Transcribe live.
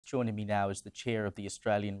Joining me now is the chair of the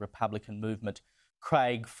Australian Republican Movement,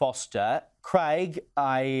 Craig Foster. Craig,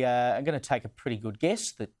 I'm going to take a pretty good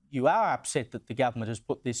guess that you are upset that the government has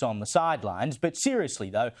put this on the sidelines. But seriously,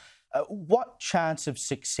 though, what chance of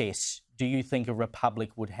success do you think a republic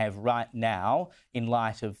would have right now in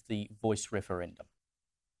light of the voice referendum?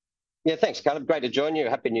 Yeah, thanks, Caleb. Great to join you.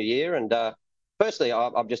 Happy New Year. And firstly,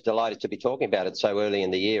 I'm just delighted to be talking about it so early in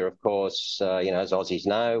the year. Of course, as Aussies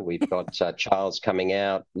know, we've got Charles coming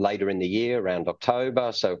out later in the year, around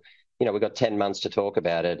October. So, we've got 10 months to talk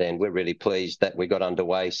about it. And we're really pleased that we got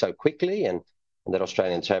underway so quickly and that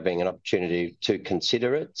Australians having an opportunity to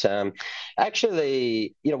consider it.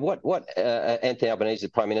 Actually, what Anthony Albanese,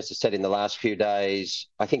 the Prime Minister, said in the last few days,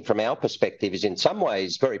 I think from our perspective is in some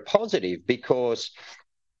ways very positive, because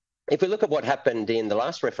if we look at what happened in the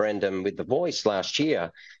last referendum with the voice last year,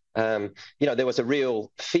 there was a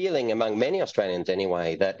real feeling among many Australians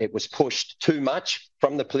anyway that it was pushed too much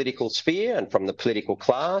from the political sphere and from the political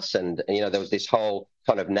class. And, there was this whole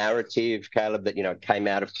kind of narrative, Caleb, that, came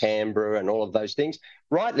out of Canberra and all of those things,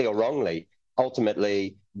 rightly or wrongly.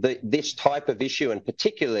 Ultimately, this type of issue, and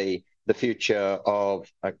particularly the future of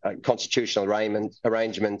constitutional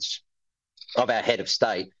arrangements of our head of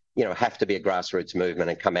state, have to be a grassroots movement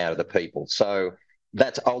and come out of the people. So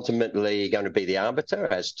that's ultimately going to be the arbiter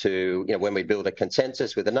as to, when we build a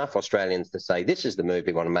consensus with enough Australians to say, this is the move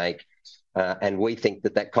we want to make. And we think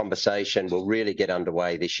that conversation will really get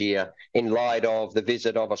underway this year in light of the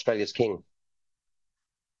visit of Australia's King.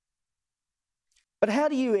 But how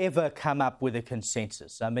do you ever come up with a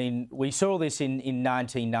consensus? I mean, we saw this in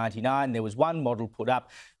 1999. There was one model put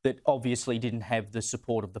up that obviously didn't have the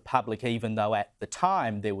support of the public, even though at the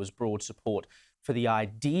time there was broad support for the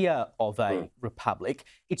idea of a republic.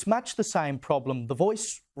 It's much the same problem the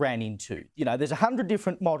voice ran into. There's 100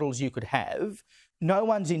 different models you could have. No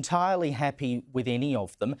one's entirely happy with any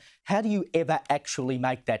of them. How do you ever actually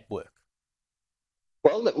make that work?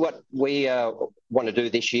 Well, what we want to do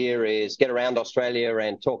this year is get around Australia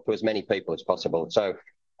and talk to as many people as possible. So,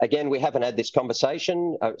 again, we haven't had this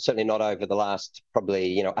conversation, certainly not over the last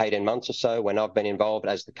probably, 18 months or so when I've been involved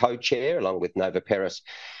as the co-chair along with Nova Peris.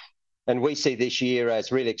 And we see this year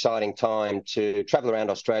as a really exciting time to travel around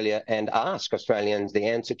Australia and ask Australians the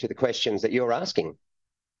answer to the questions that you're asking.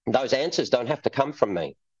 Those answers don't have to come from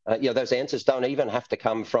me. Those answers don't even have to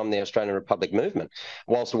come from the Australian Republic movement.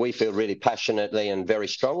 Whilst we feel really passionately and very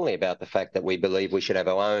strongly about the fact that we believe we should have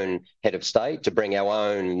our own head of state to bring our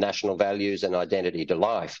own national values and identity to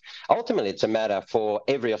life, ultimately it's a matter for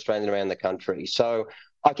every Australian around the country. So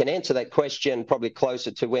I can answer that question probably closer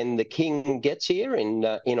to when the King gets here in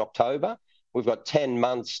October. We've got 10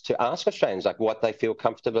 months to ask Australians what they feel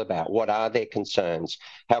comfortable about. What are their concerns?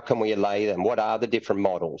 How can we allay them? What are the different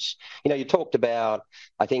models? You talked about,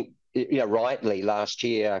 I think, rightly last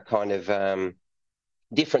year, kind of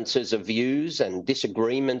differences of views and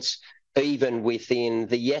disagreements, even within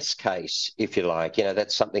the yes case, if you like.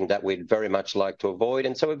 That's something that we'd very much like to avoid.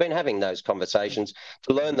 And so we've been having those conversations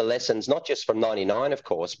to learn the lessons, not just from 99, of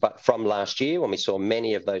course, but from last year when we saw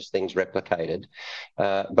many of those things replicated.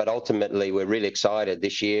 But ultimately, we're really excited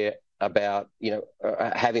this year about,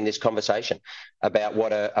 having this conversation about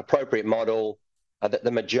what an appropriate model that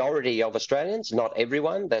the majority of Australians, not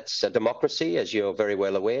everyone, that's a democracy, as you're very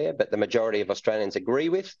well aware, but the majority of Australians agree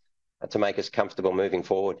with to make us comfortable moving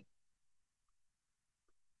forward.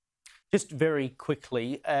 Just very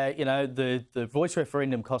quickly, the voice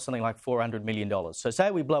referendum cost something like $400 million. So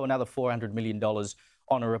say we blow another $400 million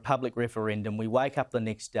on a republic referendum, we wake up the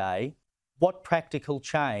next day. What practical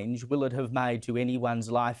change will it have made to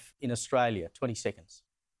anyone's life in Australia? 20 seconds.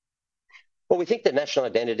 Well, we think that national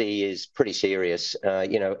identity is pretty serious,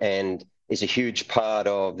 and is a huge part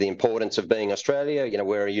of the importance of being Australia.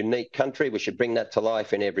 We're a unique country. We should bring that to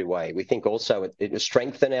life in every way. We think also it will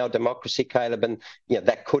strengthen our democracy, Caleb, and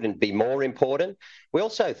that couldn't be more important. We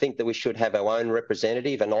also think that we should have our own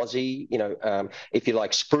representative, an Aussie, if you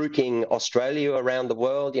like, spruiking Australia around the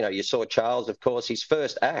world. You saw Charles, of course, his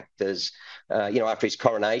first act as, after his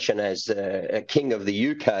coronation as King of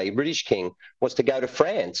the UK, British King, was to go to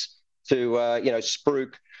France to,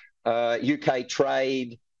 spruik UK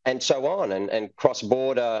trade and so on, and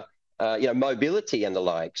cross-border, mobility and the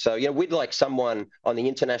like. So, we'd like someone on the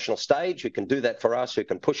international stage who can do that for us, who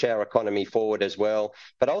can push our economy forward as well.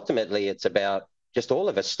 But ultimately, it's about just all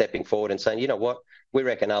of us stepping forward and saying, you know what, we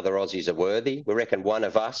reckon other Aussies are worthy. We reckon one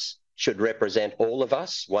of us should represent all of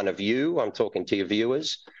us, one of you, I'm talking to your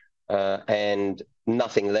viewers, and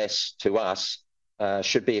nothing less to us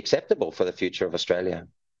should be acceptable for the future of Australia.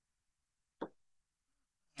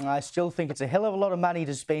 I still think it's a hell of a lot of money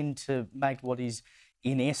to spend to make what is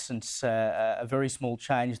in essence, a very small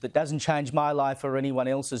change that doesn't change my life or anyone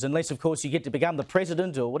else's, unless, of course, you get to become the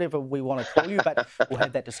president or whatever we want to call you. But we'll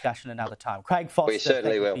have that discussion another time. Craig Foster, We certainly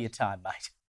thank you will. for your time, mate.